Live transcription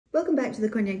Welcome back to the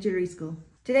Cognac Jewellery School.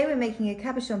 Today we're making a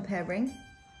cabochon pear ring,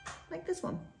 like this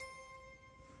one.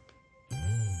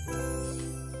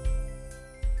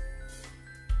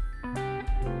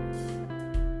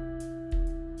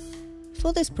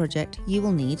 For this project, you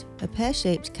will need a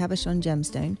pear-shaped cabochon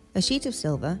gemstone, a sheet of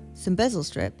silver, some bezel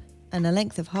strip, and a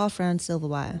length of half-round silver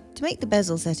wire. To make the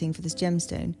bezel setting for this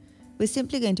gemstone, we're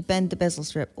simply going to bend the bezel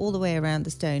strip all the way around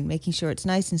the stone, making sure it's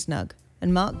nice and snug,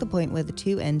 and mark the point where the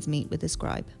two ends meet with the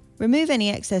scribe. Remove any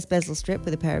excess bezel strip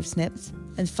with a pair of snips,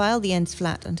 and file the ends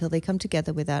flat until they come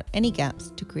together without any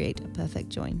gaps to create a perfect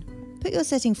join. Put your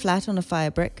setting flat on a fire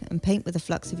brick and paint with a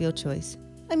flux of your choice.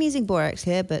 I'm using borax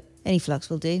here, but any flux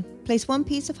will do. Place one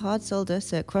piece of hard solder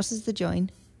so it crosses the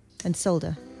join, and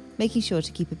solder, making sure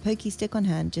to keep a pokey stick on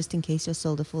hand just in case your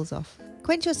solder falls off.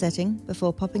 Quench your setting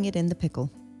before popping it in the pickle.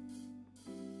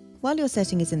 While your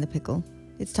setting is in the pickle,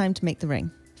 it's time to make the ring.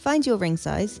 Find your ring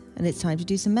size, and it's time to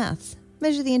do some maths.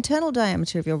 Measure the internal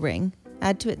diameter of your ring,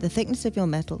 add to it the thickness of your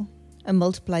metal, and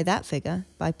multiply that figure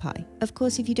by pi. Of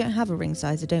course, if you don't have a ring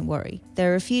sizer, don't worry.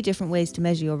 There are a few different ways to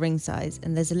measure your ring size,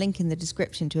 and there's a link in the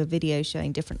description to a video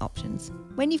showing different options.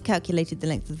 When you've calculated the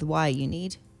length of the wire you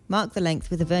need, mark the length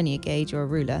with a vernier gauge or a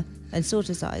ruler, and sort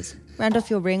a size. Round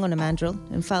off your ring on a mandrel,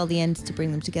 and file the ends to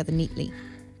bring them together neatly.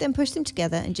 Then push them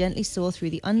together and gently saw through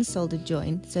the unsoldered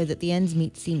join so that the ends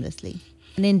meet seamlessly.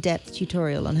 An in-depth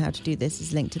tutorial on how to do this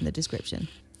is linked in the description.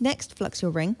 Next, flux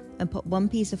your ring and put one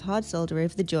piece of hard solder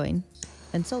over the join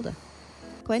and solder.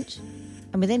 Quench,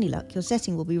 and with any luck, your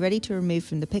setting will be ready to remove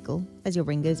from the pickle as your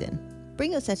ring goes in.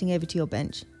 Bring your setting over to your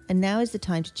bench, and now is the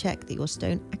time to check that your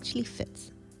stone actually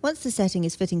fits. Once the setting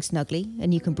is fitting snugly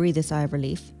and you can breathe a sigh of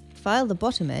relief, file the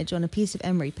bottom edge on a piece of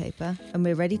emery paper and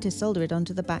we're ready to solder it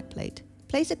onto the backplate.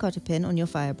 Place a cotter pin on your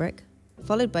fire brick,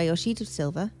 followed by your sheet of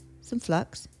silver, some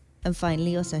flux, and finally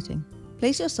your setting.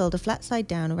 Place your solder flat side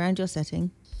down around your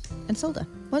setting and solder.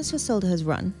 Once your solder has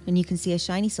run and you can see a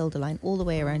shiny solder line all the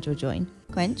way around your join,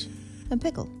 quench and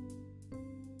pickle.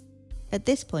 At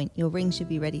this point, your ring should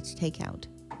be ready to take out.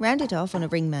 Round it off on a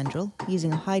ring mandrel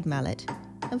using a hide mallet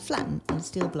and flatten on a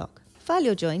steel block. File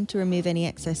your join to remove any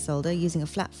excess solder using a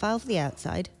flat file for the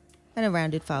outside and a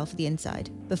rounded file for the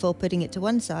inside, before putting it to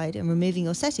one side and removing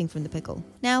your setting from the pickle.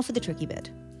 Now for the tricky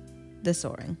bit. The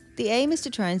sawing. The aim is to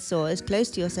try and saw as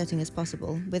close to your setting as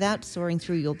possible without sawing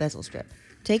through your bezel strip.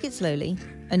 Take it slowly,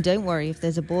 and don't worry if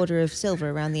there's a border of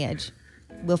silver around the edge.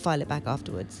 We'll file it back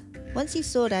afterwards. Once you've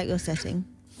sawed out your setting,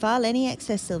 file any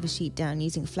excess silver sheet down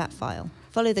using a flat file.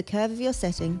 Follow the curve of your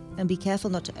setting and be careful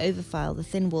not to overfile the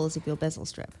thin walls of your bezel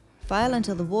strip. File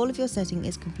until the wall of your setting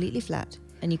is completely flat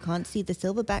and you can't see the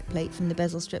silver backplate from the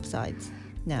bezel strip sides.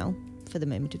 Now, for the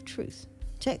moment of truth.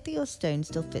 Check that your stone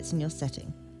still fits in your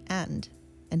setting. And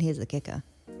here's the kicker,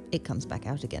 it comes back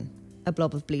out again. A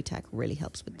blob of blue tack really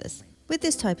helps with this. With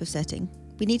this type of setting,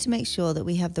 we need to make sure that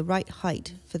we have the right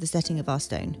height for the setting of our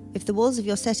stone. If the walls of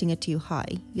your setting are too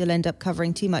high, you'll end up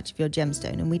covering too much of your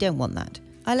gemstone, and we don't want that.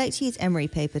 I like to use emery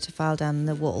paper to file down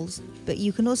the walls, but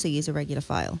you can also use a regular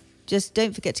file. Just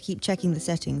don't forget to keep checking the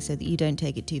settings so that you don't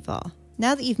take it too far.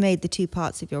 Now that you've made the two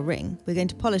parts of your ring, we're going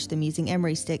to polish them using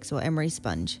emery sticks or emery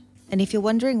sponge. And if you're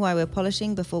wondering why we're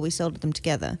polishing before we solder them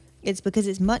together, it's because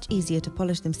it's much easier to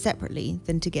polish them separately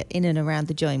than to get in and around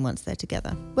the join once they're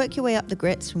together. Work your way up the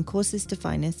grits from coarsest to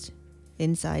finest,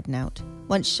 inside and out.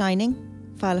 Once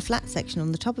shining, file a flat section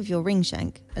on the top of your ring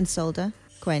shank and solder,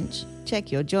 quench,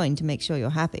 check your join to make sure you're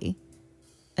happy,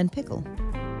 and pickle.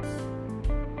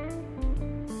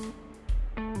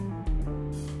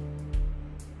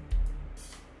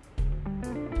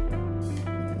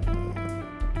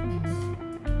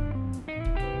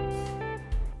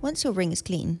 Once your ring is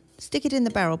clean, stick it in the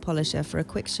barrel polisher for a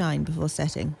quick shine before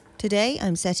setting. Today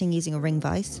I'm setting using a ring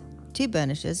vise, 2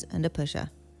 burnishers and a pusher.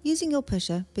 Using your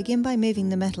pusher, begin by moving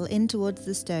the metal in towards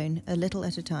the stone a little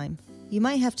at a time. You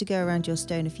might have to go around your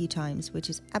stone a few times, which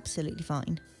is absolutely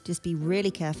fine. Just be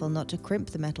really careful not to crimp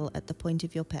the metal at the point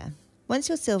of your pear. Once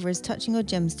your silver is touching your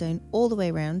gemstone all the way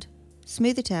around,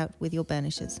 smooth it out with your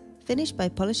burnishers. Finish by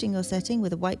polishing your setting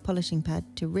with a white polishing pad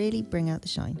to really bring out the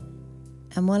shine.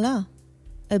 And voila!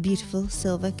 A beautiful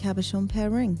silver cabochon pear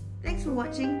ring. Thanks for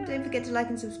watching. Don't forget to like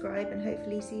and subscribe, and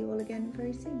hopefully see you all again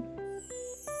very soon.